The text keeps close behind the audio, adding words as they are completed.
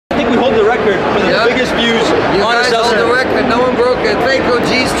the fake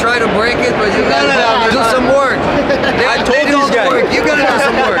OGs try to break it, but you gotta do some work. I told these guys. You gotta do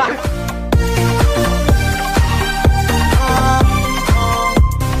some work.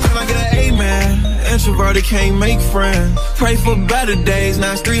 Introverted, can't make friends. Pray for better days,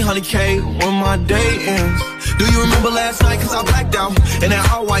 now it's 300K when my day ends. Do you remember last night, cause I blacked out? In that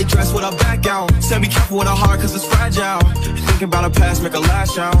all white dress with a back out. Said be careful with a heart, cause it's fragile. Thinking about a past, make a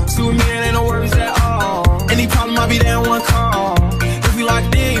lash out. See with me, it ain't no worries at all. Any problem, I'll be there in one call. If you like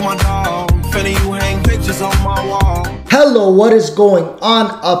me, my dog. Finna you hang pictures on my wall. Hello, what is going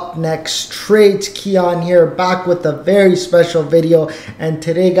on? Up next, Trades Keon here, back with a very special video. And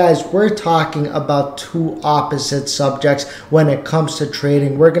today, guys, we're talking about two opposite subjects when it comes to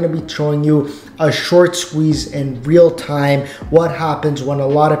trading. We're going to be showing you a short squeeze in real time. What happens when a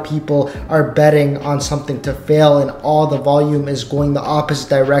lot of people are betting on something to fail and all the volume is going the opposite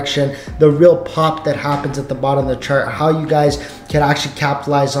direction. The real pop that happens at the bottom of the chart, how you guys can actually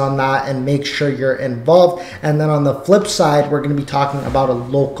capitalize on that and make sure you're involved. And then on the flip side, we're going to be talking about a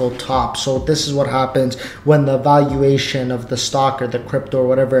local top. So this is what happens when the valuation of the stock or the crypto or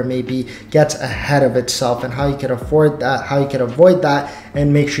whatever it may be gets ahead of itself, and how you can afford that, how you can avoid that,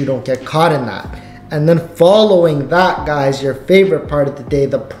 and make sure you don't get caught in that. And then following that, guys, your favorite part of the day,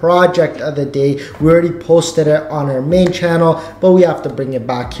 the project of the day. We already posted it on our main channel, but we have to bring it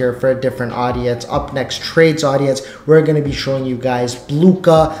back here for a different audience. Up next, Trades audience, we're going to be showing you guys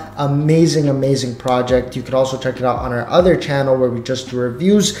Bluca. Amazing project. You could also check it out on our other channel where we just do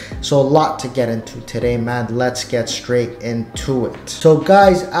reviews. So a lot to get into today, man. Let's get straight into it. So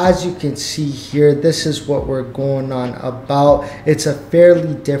guys, as you can see here, this is what we're going on about. It's a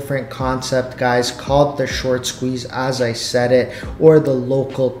fairly different concept, guys, called the short squeeze, as I said it, or the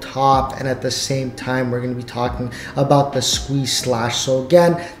local top. And at the same time, we're going to be talking about the squeeze slash. So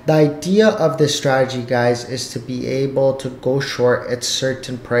again, the idea of this strategy, guys, is to be able to go short at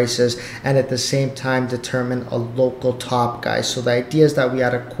certain prices and at the same time determine a local top, guys. So the idea is that we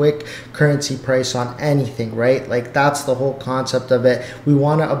had a quick currency price on anything, right? Like, that's the whole concept of it. We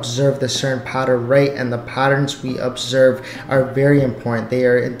want to observe the certain pattern, right? And the patterns we observe are very important. They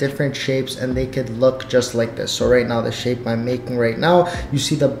are in different shapes and they could look just like this. So right now, the shape I'm making right now, you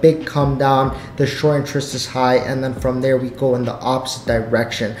see the big come down, the short interest is high, and then from there we go in the opposite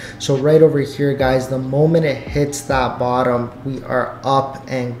direction. So right over here, guys, the moment it hits that bottom, we are up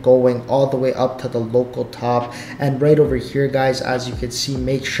and going all the way up to the local top. And right over here, guys, as you can see,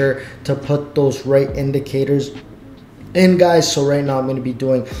 make sure to put those right indicators in, guys. So right now I'm going to be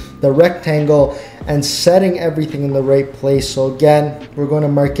doing the rectangle and setting everything in the right place. So again, we're going to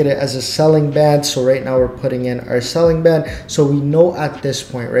market it as a selling band. So right now we're putting in our selling band. So we know at this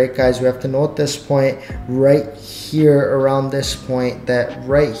point, right, guys, we have to know at this point right here, around this point, that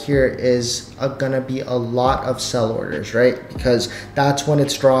right here is gonna be a lot of sell orders, right? Because that's when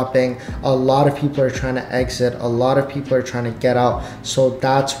it's dropping. A lot of people are trying to exit, a lot of people are trying to get out. So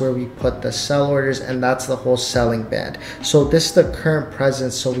that's where we put the sell orders, and that's the whole selling band. So this is the current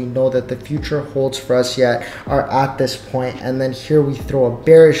present, so we know that the future holds for us yet are at this point. And then here we throw a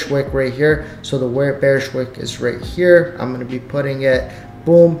bearish wick right here. So the bearish wick is right here. I'm going to be putting it,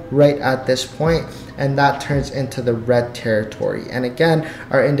 boom, right at this point, and that turns into the red territory. And again,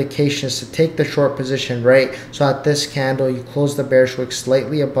 our indication is to take the short position, right? So at this candle, you close the bearish wick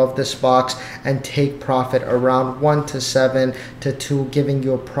slightly above this box and take profit around 1 to 7 to 2, giving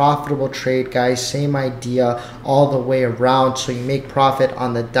you a profitable trade, guys. Same idea all the way around. So you make profit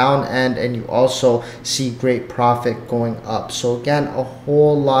on the down end and you also see great profit going up. So again, a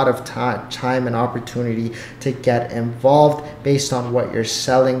whole lot of time and opportunity to get involved based on what you're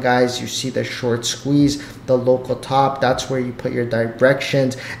selling, guys. You see the short squeeze, the local top, that's where you put your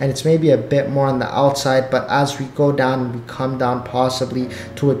directions, and it's maybe a bit more on the outside, but as we go down and we come down possibly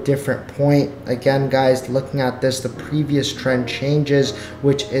to a different point, again, guys, looking at this, the previous trend changes,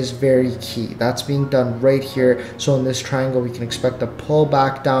 which is very key. That's being done right here. So in this triangle, we can expect a pull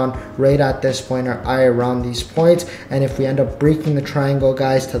back down right at this point, or eye around these points. And if we end up breaking the triangle,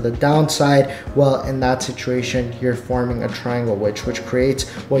 guys, to the downside, well, in that situation, you're forming a triangle which creates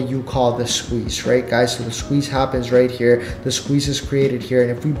what you call the squeeze, right, guys? So the squeeze happens right here, the squeeze is created here,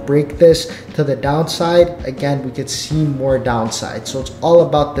 and if we break this to the downside, again, we could see more downside. So it's all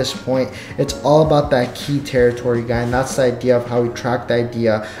about this point, it's all about that key territory, guy, and that's the idea of how we track the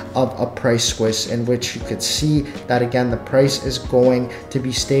idea of a price squeeze, in which you could see that again the price is going to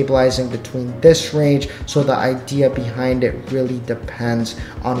be stabilizing between this range. So the idea behind it really depends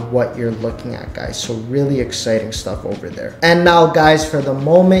on what you're looking at, guys. So really exciting stuff over there. And now, guys, for the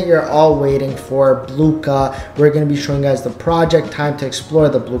moment you're all waiting for, Bluca. Bluca. We're going to be showing you guys the project, time to explore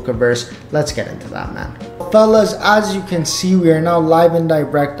the Blucaverse. Let's get into that, man. Fellas, as you can see, we are now live and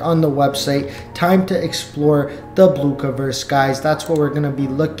direct on the website. Time to explore the Blucaverse, guys. That's what we're going to be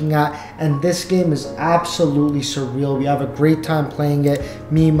looking at, and this game is absolutely surreal. We have a great time playing it.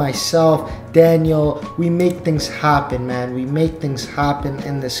 Me, myself, Daniel, we make things happen, man. We make things happen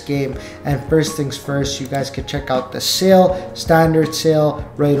in this game. And first things first, you guys can check out the sale, standard sale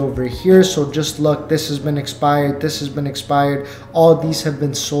right over here. So just look, this has been expired, this has been expired, all these have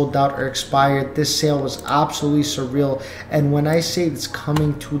been sold out or expired. This sale was absolutely surreal, and when I say it's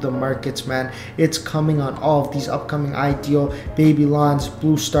coming to the markets, man, it's coming on all of these upcoming Ideal, Babylons,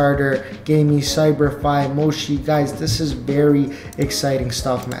 Blue Starter, Gamey, Cyberfi, Moshi. Guys, this is very exciting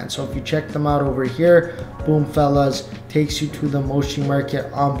stuff, man. So if you check them out over here, boom, fellas, takes you to the Moshi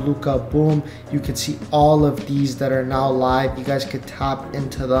market on Bluca. Boom, you can see all of these that are now live. You guys could tap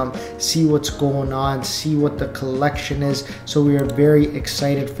into them, see what's going on, see what the collection is. So we are very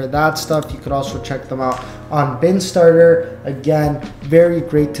excited for that stuff. You could also check them out on Bin Starter. Again, very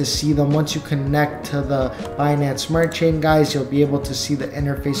great to see them. Once you connect to the Binance Smart Chain, guys, you'll be able to see the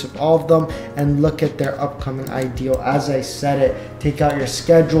interface of all of them and look at their upcoming Ideal. As I said it, take out your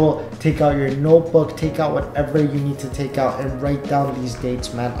schedule, take out your notebook, take out whatever you need to take out and write down these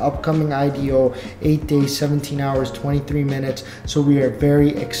dates, man. Upcoming IDO, 8 days, 17 hours, 23 minutes. So we are very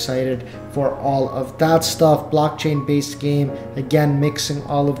excited for all of that stuff. Blockchain based game, again, mixing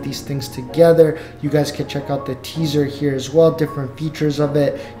all of these things together. You guys can check out the teaser here as well, different features of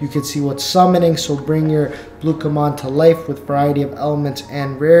it. You can see what's summoning, so bring your Blucamon to life with variety of elements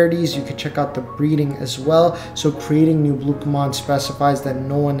and rarities. You can check out the breeding as well, so creating new Blucamon specifies that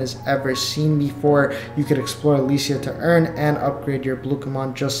no one has ever seen before. You could explore Alicia to earn and upgrade your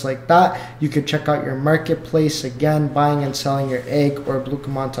Blucamon just like that. You could check out your marketplace, again, buying and selling your egg or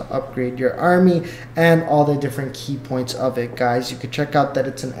Blucamon to upgrade your army, and all the different key points of it, guys. You could check out that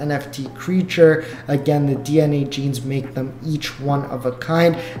it's an NFT creature. Again, the DNA genes make them each one of a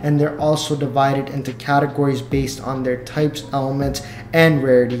kind, and they're also divided into categories based on their types, elements, and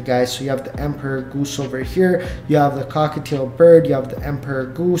rarity, guys. So you have the Emperor Goose over here, you have the Cockatiel Bird, you have the Emperor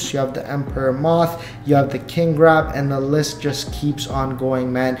Goose, you have the Emperor Moth, you have the King Grab, and the list just keeps on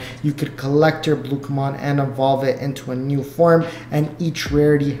going, man. You could collect your Blucamon and evolve it into a new form, and each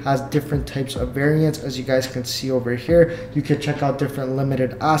rarity has different types of variants, as you guys can see over here. You can check out different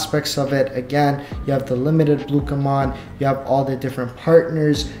limited aspects of it. Again, you have the limited Blucamon, you have all the different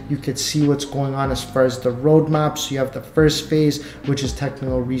partners. You could see what's going on as far as the roadmap. So you have the first phase, which is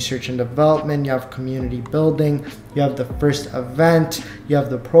technical research and development. You have community building, you have the first event, you have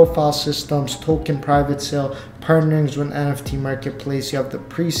the profile systems, token private sale, partnering with NFT marketplace, you have the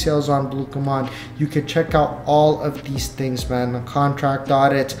pre-sales on Blucamon. You could check out all of these things, man. The contract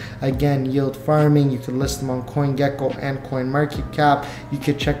audit, again, yield farming. You could list them on CoinGecko and CoinMarketCap. You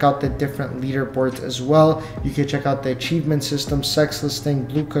could check out the different leaderboards as well. You could check out the achievement system, sex listing,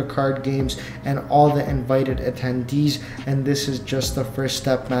 Bluca card games, and all the invited attendees. And this is just the first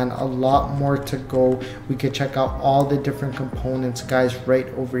step, man. A lot more to go. We could check out all the different components, guys, right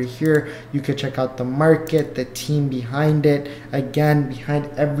over here. You could check out the market, the team behind it. Again, behind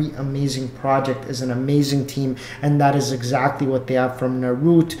every amazing project is an amazing team, and that is exactly what they have, from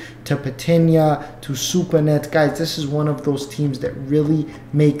Narut to Patinia to Supernet. Guys, this is one of those teams that really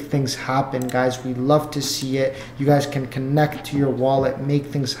make things happen, guys. We love to see it. You guys can connect to your wallet, make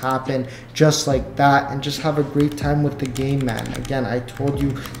things happen just like that, and just have a great time with the game, man. Again, I told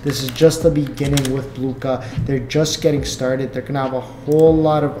you, this is just the beginning with Bluca. They're just getting started. They're gonna have a whole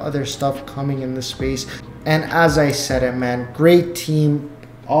lot of other stuff coming in the space. And as I said it, man, great team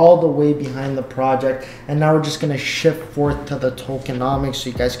all the way behind the project. And now we're just going to shift forth to the tokenomics so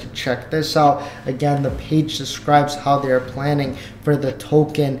you guys can check this out. Again, the page describes how they are planning for the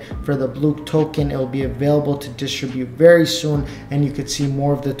token, for the Blue token. It will be available to distribute very soon, and you could see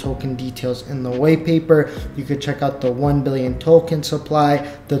more of the token details in the white paper. You could check out the 1 billion token supply,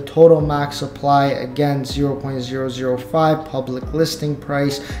 the total max supply, again 0.005 public listing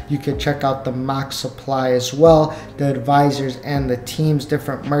price. You could check out the max supply as well, the advisors and the teams,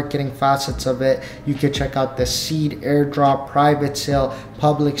 different marketing facets of it. You could check out the seed, airdrop, private sale,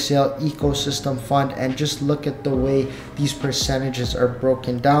 public sale, ecosystem fund, and just look at the way these percentages are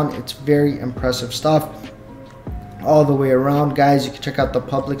broken down. It's very impressive stuff all the way around, guys. You can check out the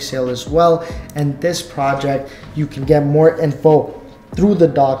public sale as well. And this project, you can get more info through the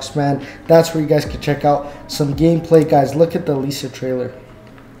docs, man. That's where you guys can check out some gameplay, guys. Look at the Lisa trailer.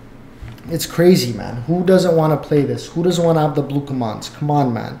 It's crazy, man. Who doesn't want to play this? Who doesn't want to have the Blucamons? Come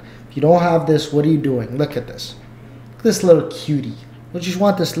on, man. If you don't have this, what are you doing? Look at this. Look at this little cutie. Don't you just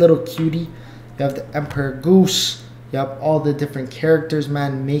want this little cutie? You have the Emperor Goose. Yep, all the different characters,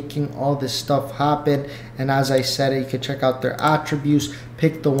 man, making all this stuff happen. And as I said, you can check out their attributes,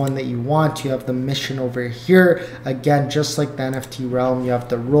 pick the one that you want. You have the mission over here. Again, just like the NFT realm, you have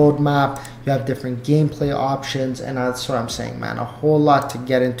the roadmap, you have different gameplay options, and that's what I'm saying, man, a whole lot to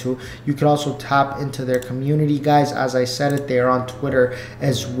get into. You can also tap into their community, guys. As I said it, they are on Twitter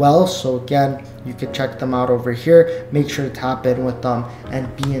as well. So again, you can check them out over here. Make sure to tap in with them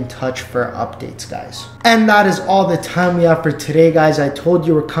and be in touch for updates, guys. And that is all the time we have for today, guys. I told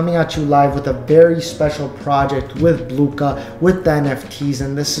you we're coming at you live with a very special project with Bluca, with the NFTs,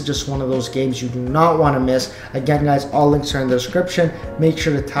 and this is just one of those games you do not want to miss. Again, guys, all links are in the description. Make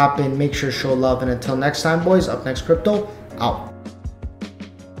sure to tap in, make sure to show love, and until next time, boys, Up Next Crypto, out.